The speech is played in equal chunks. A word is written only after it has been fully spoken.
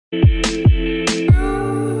Hi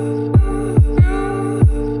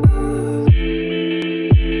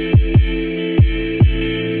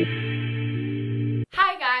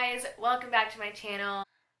guys, welcome back to my channel.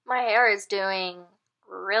 My hair is doing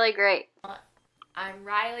really great. I'm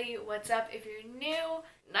Riley. What's up if you're new?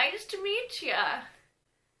 Nice to meet ya.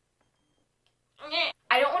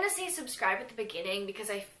 I don't want to say subscribe at the beginning because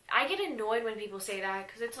I get annoyed when people say that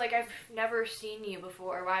because it's like I've never seen you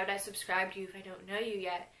before. Why would I subscribe to you if I don't know you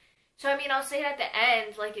yet? So I mean, I'll say it at the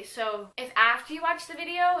end, like, so if after you watch the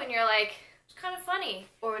video and you're like, it's kind of funny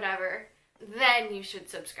or whatever, then you should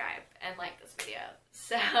subscribe and like this video.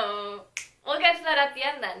 So we'll get to that at the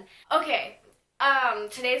end then. Okay,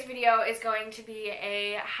 today's video is going to be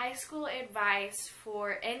a high school advice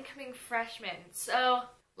for incoming freshmen. So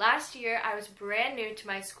last year I was brand new to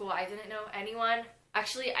my school. I didn't know anyone.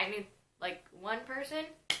 Actually, I knew like one person,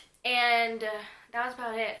 and that was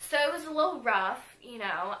about it. So it was a little rough, you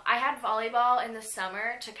know. I had volleyball in the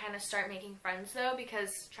summer to kind of start making friends though,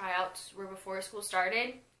 because tryouts were before school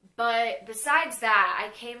started. But besides that, I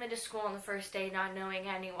came into school on the first day not knowing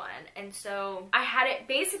anyone. And so I had it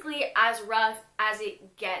basically as rough as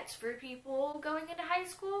it gets for people going into high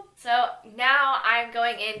school. So now I'm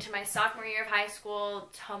going into my sophomore year of high school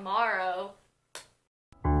tomorrow.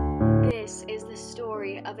 This is the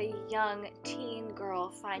story of a young teen girl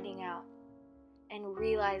finding out and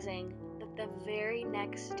realizing that the very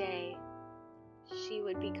next day she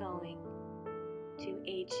would be going to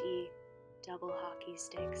HE double hockey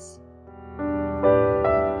sticks.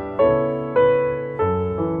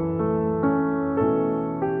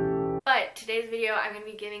 But today's video, I'm going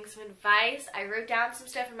to be giving some advice. I wrote down some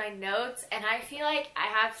stuff in my notes, and I feel like I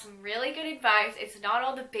have some really good advice. It's not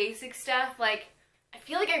all the basic stuff. Like, I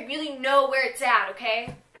feel like I really know where it's at,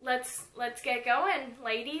 okay? Let's get going,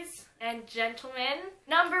 ladies and gentlemen.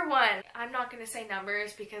 Number one, I'm not going to say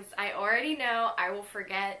numbers because I already know I will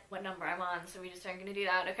forget what number I'm on, so we just aren't going to do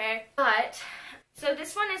that, okay? But, so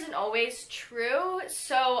this one isn't always true,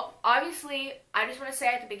 so obviously, I just want to say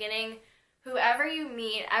at the beginning, whoever you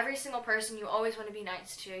meet, every single person you always want to be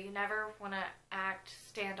nice to. You never want to act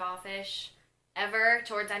standoffish, ever,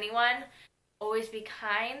 towards anyone. Always be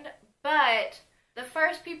kind, but the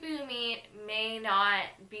first people you meet may not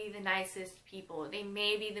be the nicest people. They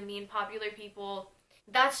may be the mean, popular people.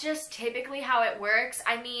 That's just typically how it works.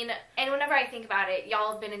 I mean, and whenever I think about it,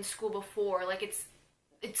 y'all have been in school before. Like, it's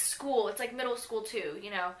school. It's like middle school too,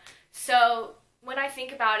 you know? So when I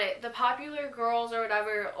think about it, the popular girls or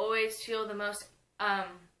whatever always feel the most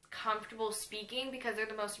comfortable speaking because they're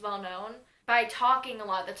the most well-known. By talking a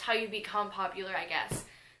lot, that's how you become popular, I guess.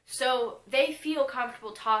 So they feel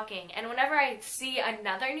comfortable talking, and whenever I see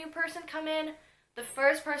another new person come in, the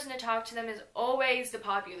first person to talk to them is always the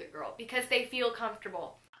popular girl because they feel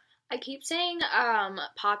comfortable. I keep saying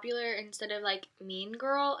popular instead of like mean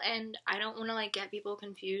girl, and I don't want to like get people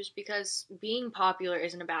confused because being popular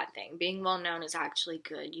isn't a bad thing. Being well known is actually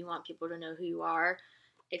good. You want people to know who you are.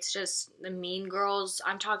 It's just the mean girls.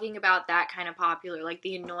 I'm talking about that kind of popular, like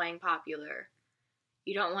the annoying popular.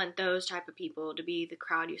 You don't want those type of people to be the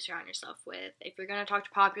crowd you surround yourself with. If you're going to talk to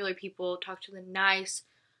popular people, talk to the nice,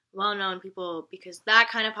 well-known people, because that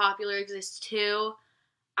kind of popular exists too.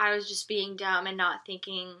 I was just being dumb and not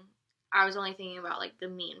thinking, I was only thinking about like the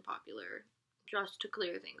mean popular, just to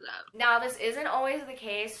clear things up. Now, this isn't always the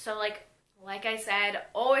case, so like I said,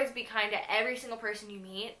 always be kind to every single person you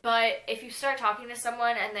meet. But if you start talking to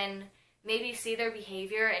someone and then maybe see their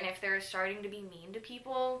behavior, and if they're starting to be mean to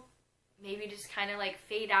people, maybe just kind of like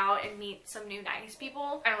fade out and meet some new nice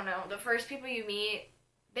people. I don't know. The first people you meet,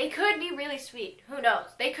 they could be really sweet. Who knows?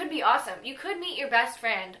 They could be awesome. You could meet your best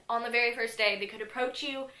friend on the very first day. They could approach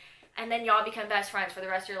you and then y'all become best friends for the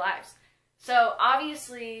rest of your lives. So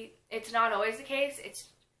obviously it's not always the case.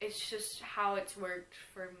 It's just how it's worked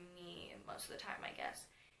for me most of the time, I guess.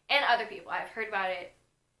 And other people. I've heard about it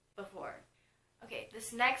before. Okay,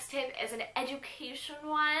 this next tip is an education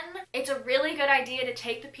one. It's a really good idea to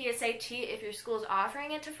take the PSAT if your school is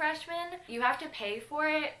offering it to freshmen. You have to pay for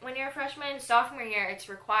it when you're a freshman. Sophomore year, it's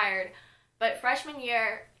required. But freshman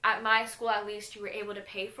year, at my school at least, you were able to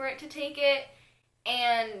pay for it to take it.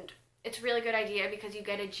 And it's a really good idea because you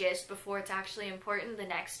get a gist before it's actually important the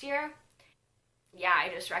next year. Yeah, I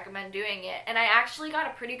just recommend doing it. And I actually got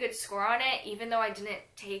a pretty good score on it, even though I didn't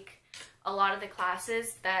take a lot of the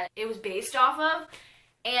classes that it was based off of,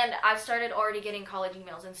 and I've started already getting college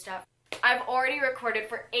emails and stuff. I've already recorded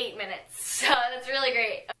for 8 minutes, so that's really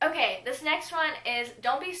great. Okay, this next one is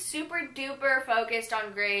don't be super duper focused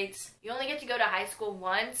on grades. You only get to go to high school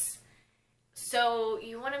once, so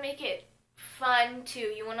you want to make it fun too.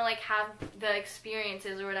 You want to like have the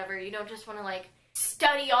experiences or whatever. You don't just want to like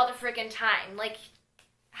study all the freaking time. Like,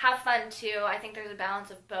 have fun too. I think there's a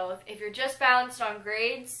balance of both. If you're just balanced on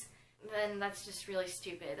grades, then that's just really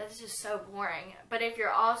stupid. That's just so boring. But if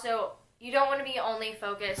you're also, you don't want to be only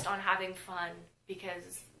focused on having fun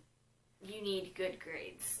because you need good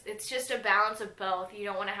grades. It's just a balance of both. You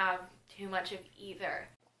don't want to have too much of either.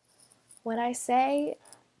 When I say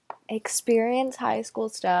experience high school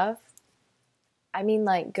stuff, I mean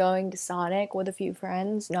like going to Sonic with a few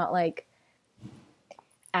friends, not like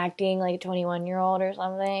acting like a 21-year-old or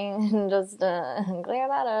something. Just clear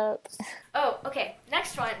that up. Oh, okay.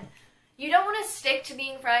 Next one. You don't want to stick to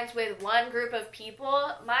being friends with one group of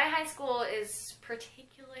people. My high school is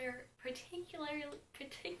particular.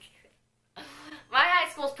 My high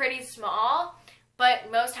school is pretty small,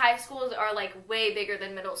 but most high schools are like way bigger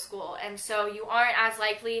than middle school, and so you aren't as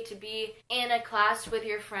likely to be in a class with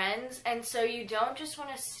your friends, and so you don't just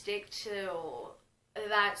want to stick to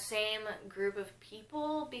that same group of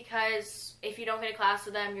people, because if you don't get a class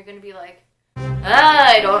with them, you're going to be like,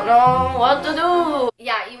 I don't know what to do.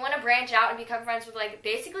 Yeah, you want to branch out and become friends with like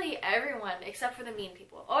basically everyone except for the mean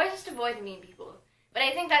people. Always just avoid the mean people. But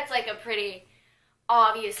I think that's like a pretty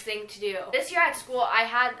obvious thing to do. This year at school, I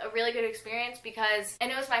had a really good experience because, and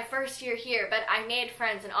it was my first year here, but I made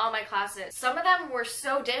friends in all my classes. Some of them were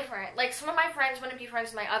so different. Like, some of my friends wouldn't be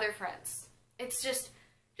friends with my other friends. It's just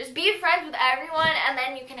be friends with everyone, and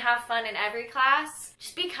then you can have fun in every class.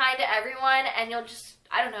 Just be kind to everyone, and you'll just,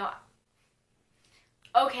 I don't know.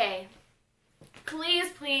 Okay,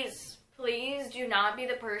 please do not be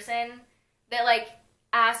the person that, like,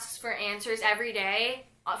 asks for answers every day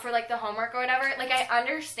for, like, the homework or whatever. Like, I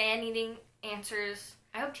understand needing answers.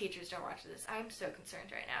 I hope teachers don't watch this. I'm so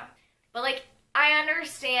concerned right now. But, like, I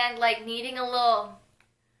understand, like, needing a little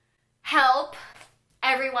help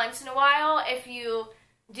every once in a while. If you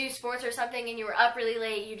do sports or something and you were up really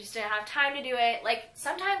late, you just didn't have time to do it. Like,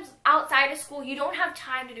 sometimes outside of school, you don't have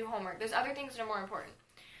time to do homework. There's other things that are more important.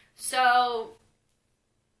 So,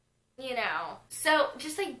 you know. So,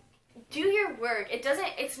 just, like, do your work.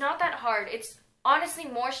 It's not that hard. It's honestly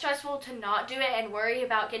more stressful to not do it and worry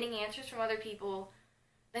about getting answers from other people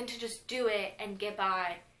than to just do it and get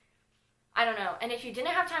by. I don't know. And if you didn't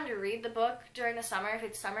have time to read the book during the summer, if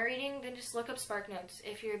it's summer reading, then just look up SparkNotes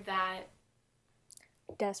if you're that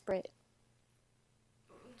desperate.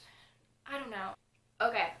 I don't know.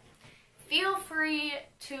 Okay. Feel free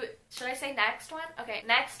to, should I say next one? Okay,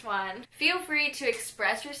 next one. Feel free to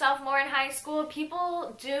express yourself more in high school.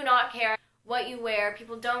 People do not care what you wear.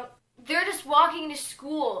 They're just walking to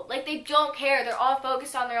school. Like, they don't care. They're all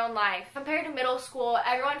focused on their own life. Compared to middle school,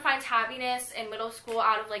 everyone finds happiness in middle school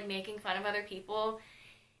out of, like, making fun of other people.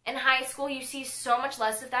 In high school, you see so much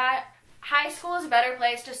less of that. High school is a better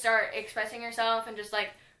place to start expressing yourself and just,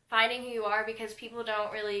 like, finding who you are, because people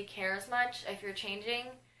don't really care as much if you're changing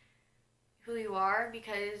who you are,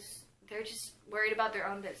 because they're just worried about their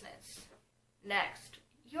own business. Next,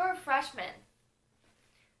 you're a freshman.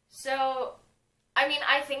 So, I mean,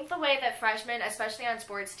 I think the way that freshmen, especially on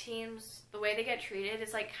sports teams, the way they get treated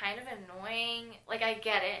is, like, kind of annoying. Like, I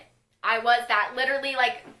get it. I was that literally,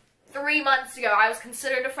 like, 3 months ago. I was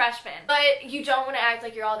considered a freshman. But you don't want to act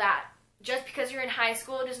like you're all that. Just because you're in high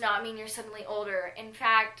school does not mean you're suddenly older. In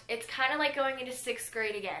fact, it's kind of like going into 6th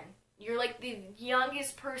grade again. You're like the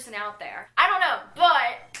youngest person out there. I don't know,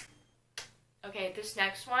 but okay, this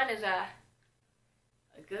next one is a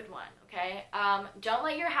good one, okay? Don't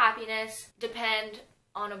let your happiness depend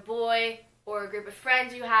on a boy or a group of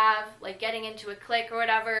friends you have, like getting into a clique or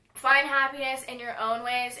whatever. Find happiness in your own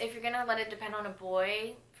ways. If you're gonna let it depend on a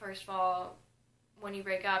boy, first of all, when you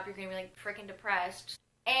break up, you're gonna be like freaking depressed.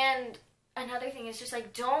 And another thing is just,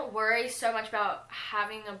 like, don't worry so much about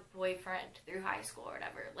having a boyfriend through high school or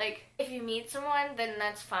whatever. Like, if you meet someone, then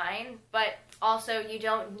that's fine, but also you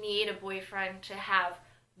don't need a boyfriend to have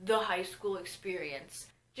the high school experience.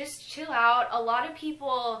 Just chill out. A lot of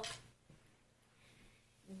people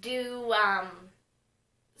do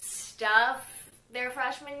stuff their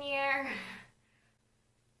freshman year.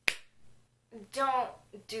 Don't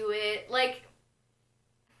do it. Like,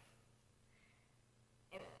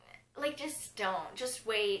 just don't. Just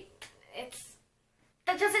wait.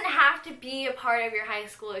 That doesn't have to be a part of your high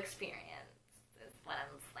school experience. That's what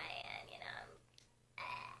I'm saying, you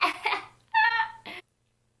know.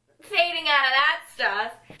 Fading out of that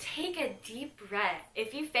stuff. Take a deep breath.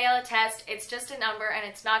 If you fail a test, it's just a number and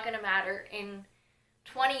it's not going to matter in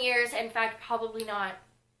 20 years. In fact, probably not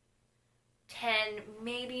 10,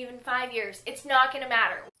 maybe even 5 years. It's not going to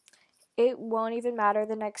matter. It won't even matter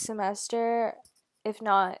the next semester, if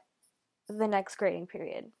not the next grading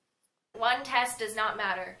period. One test does not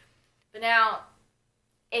matter. But now,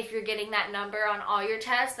 if you're getting that number on all your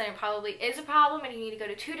tests, then it probably is a problem and you need to go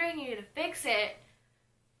to tutoring, you need to fix it.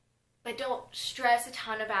 But don't stress a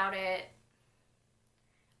ton about it.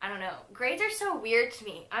 I don't know. Grades are so weird to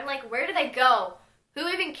me. I'm like, where do they go? Who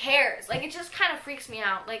even cares? Like, it just kind of freaks me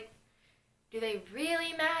out. Like, do they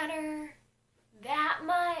really matter that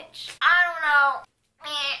much? I don't know.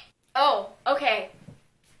 Oh, okay.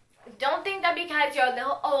 Don't think that because you're a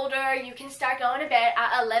little older, you can start going to bed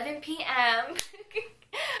at 11 p.m.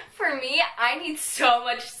 For me, I need so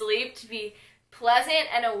much sleep to be pleasant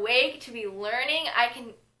and awake, to be learning.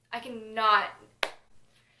 I cannot.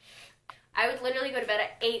 I would literally go to bed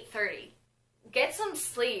at 8:30. Get some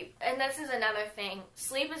sleep. And this is another thing.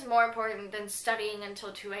 Sleep is more important than studying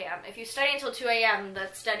until 2 a.m. If you study until 2 a.m.,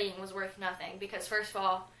 that studying was worth nothing. Because first of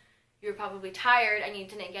all, you're probably tired and you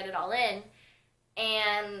didn't get it all in.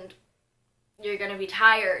 And you're going to be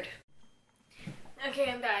tired. Okay,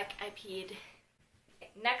 I'm back. I peed.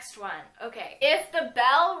 Next one. Okay. If the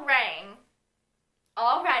bell rang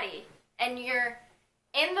already and you're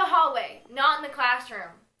in the hallway, not in the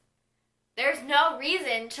classroom, there's no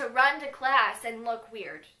reason to run to class and look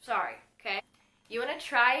weird. Sorry, okay? You want to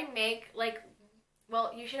try and make, like,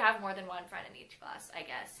 well, you should have more than one friend in each class, I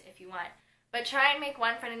guess, if you want. But try and make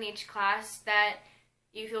one friend in each class that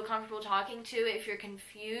you feel comfortable talking to if you're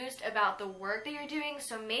confused about the work that you're doing.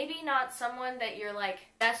 So maybe not someone that you're, like,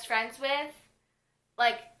 best friends with.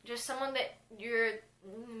 Like, just someone that you're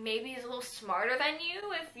maybe is a little smarter than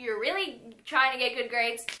you if you're really trying to get good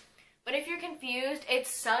grades. But if you're confused, it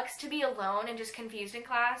sucks to be alone and just confused in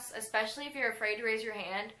class, especially if you're afraid to raise your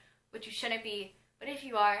hand, which you shouldn't be. But if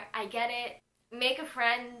you are, I get it. Make a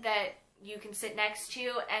friend that you can sit next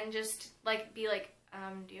to and just, like, be like,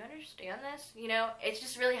 do you understand this? You know, it's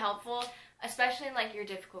just really helpful, especially in, like, your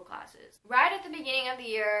difficult classes. Right at the beginning of the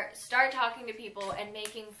year, start talking to people and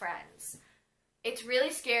making friends. It's really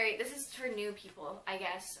scary. This is for new people, I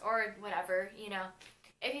guess, or whatever, you know.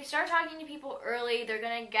 If you start talking to people early, they're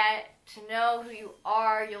going to get to know who you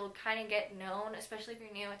are. You'll kind of get known, especially if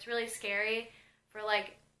you're new. It's really scary for,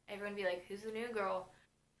 like, everyone to be like, who's the new girl?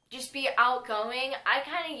 Just be outgoing. I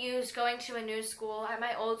kind of used going to a new school. At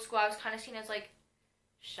my old school, I was kind of seen as, like,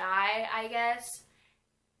 shy, I guess.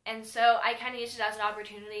 And so I kind of used it as an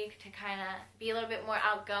opportunity to kind of be a little bit more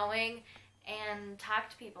outgoing and talk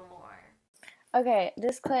to people more. Okay,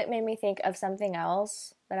 this clip made me think of something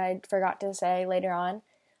else that I forgot to say later on.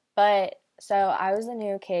 But, so I was a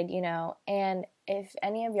new kid, you know, and if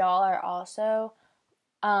any of y'all are also,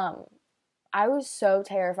 I was so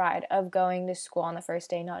terrified of going to school on the first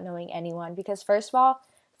day not knowing anyone. Because first of all,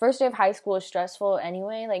 first day of high school is stressful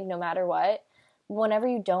anyway, like, no matter what. Whenever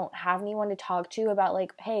you don't have anyone to talk to about,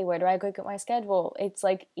 like, hey, where do I go get my schedule? It's,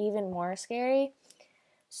 like, even more scary.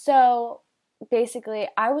 So basically,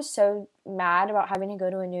 I was so mad about having to go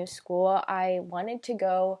to a new school. I wanted to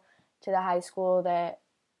go to the high school that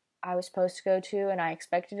I was supposed to go to and I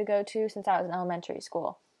expected to go to since I was in elementary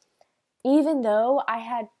school. Even though I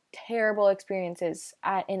had terrible experiences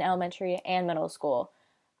in elementary and middle school,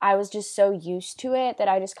 I was just so used to it that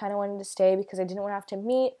I just kind of wanted to stay because I didn't want to have to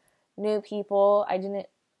meet new people.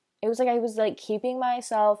 It was like I was, like, keeping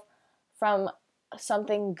myself from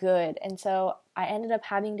something good. And so I ended up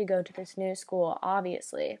having to go to this new school,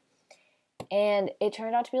 obviously. And it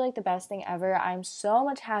turned out to be, like, the best thing ever. I'm so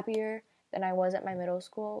much happier than I was at my middle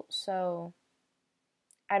school. So,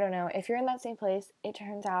 I don't know. If you're in that same place, it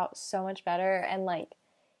turns out so much better. And, like,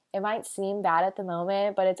 it might seem bad at the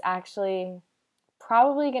moment, but it's actually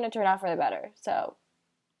probably going to turn out for the better. So,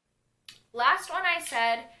 last one I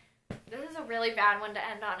said, this is a really bad one to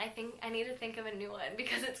end on. I think I need to think of a new one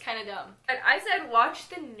because it's kind of dumb. But I said watch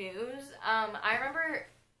the news. I remember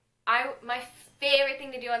my favorite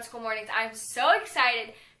thing to do on school mornings, I'm so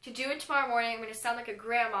excited to do it tomorrow morning. I'm going to sound like a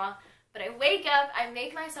grandma. But I wake up, I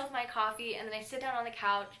make myself my coffee, and then I sit down on the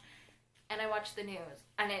couch and I watch the news.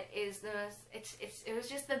 And it is the most, it was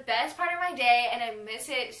just the best part of my day, and I miss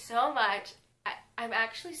it so much. I'm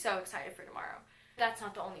actually so excited for tomorrow. That's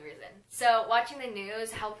not the only reason. So watching the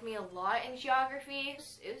news helped me a lot in geography.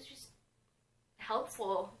 It was just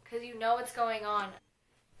helpful because you know what's going on.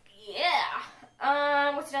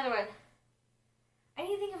 Yeah. What's another one? I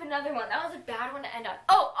need to think of another one. That was a bad one to end on.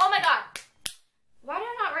 Oh my god. Why did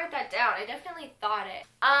I not write that down? I definitely thought it.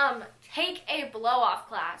 Take a blow-off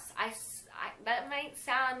class. That might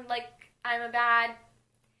sound like I'm a bad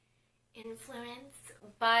influence,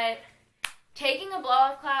 but taking a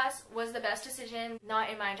blow-off class was the best decision,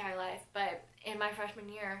 not in my entire life, but in my freshman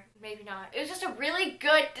year, maybe not. It was just a really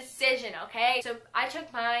good decision, okay? So I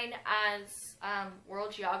took mine as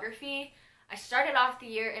world geography. I started off the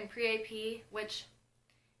year in pre-AP, which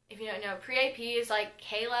if you don't know, pre-AP is like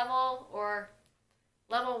K level or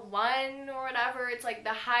level 1 or whatever. It's like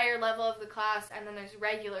the higher level of the class, and then there's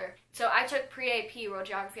regular. So I took pre-AP World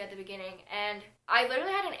Geography at the beginning, and I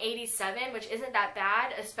literally had an 87, which isn't that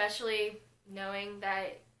bad, especially knowing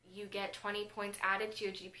that you get 20 points added to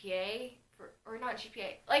your GPA. Or not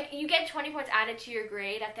GPA. Like, you get 20 points added to your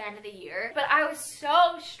grade at the end of the year. But I was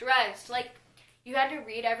so stressed. Like, you had to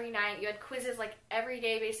read every night. You had quizzes, like, every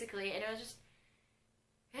day, basically. And it was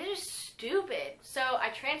just stupid. So I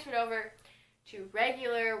transferred over to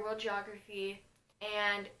regular World Geography,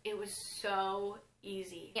 and it was so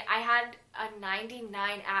easy. I had a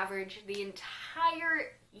 99 average the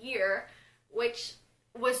entire year, which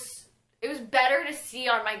was... It was better to see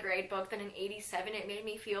on my grade book than an 87. It made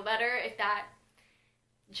me feel better, if that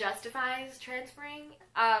justifies transferring.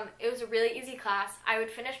 It was a really easy class. I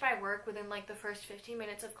would finish my work within like the first 15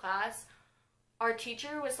 minutes of class. Our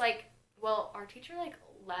teacher was like, well, our teacher like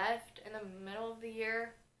left in the middle of the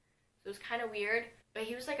year. So it was kind of weird. But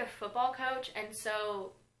he was like a football coach, and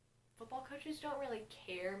so football coaches don't really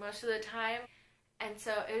care most of the time. And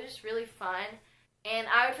so it was just really fun. And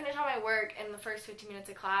I would finish all my work in the first 15 minutes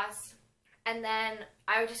of class. And then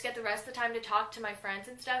I would just get the rest of the time to talk to my friends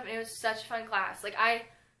and stuff, and it was such a fun class. Like, I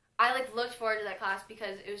like looked forward to that class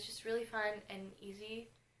because it was just really fun and easy.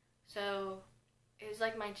 So it was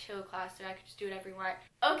like my chill class, so I could just do whatever you want.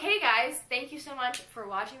 Okay, guys, thank you so much for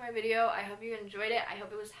watching my video. I hope you enjoyed it. I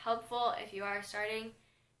hope it was helpful if you are starting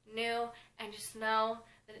new, and just know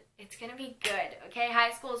that it's gonna be good. Okay,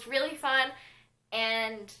 high school is really fun,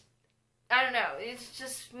 and I don't know, it's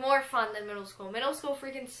just more fun than middle school. Middle school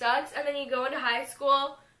freaking sucks, and then you go into high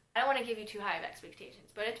school. I don't want to give you too high of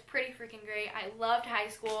expectations, but it's pretty freaking great. I loved high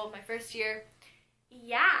school, my first year.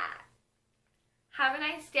 Yeah. Have a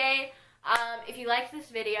nice day. If you liked this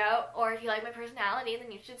video, or if you like my personality, then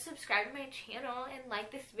you should subscribe to my channel and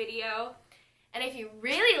like this video. And if you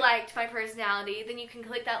really liked my personality, then you can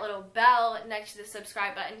click that little bell next to the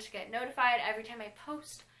subscribe button to get notified every time I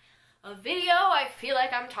post a video. I feel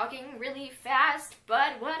like I'm talking really fast,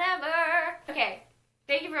 but whatever. Okay,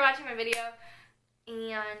 thank you for watching my video,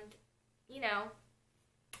 and, you know,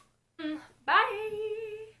 bye.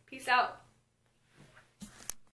 Peace out.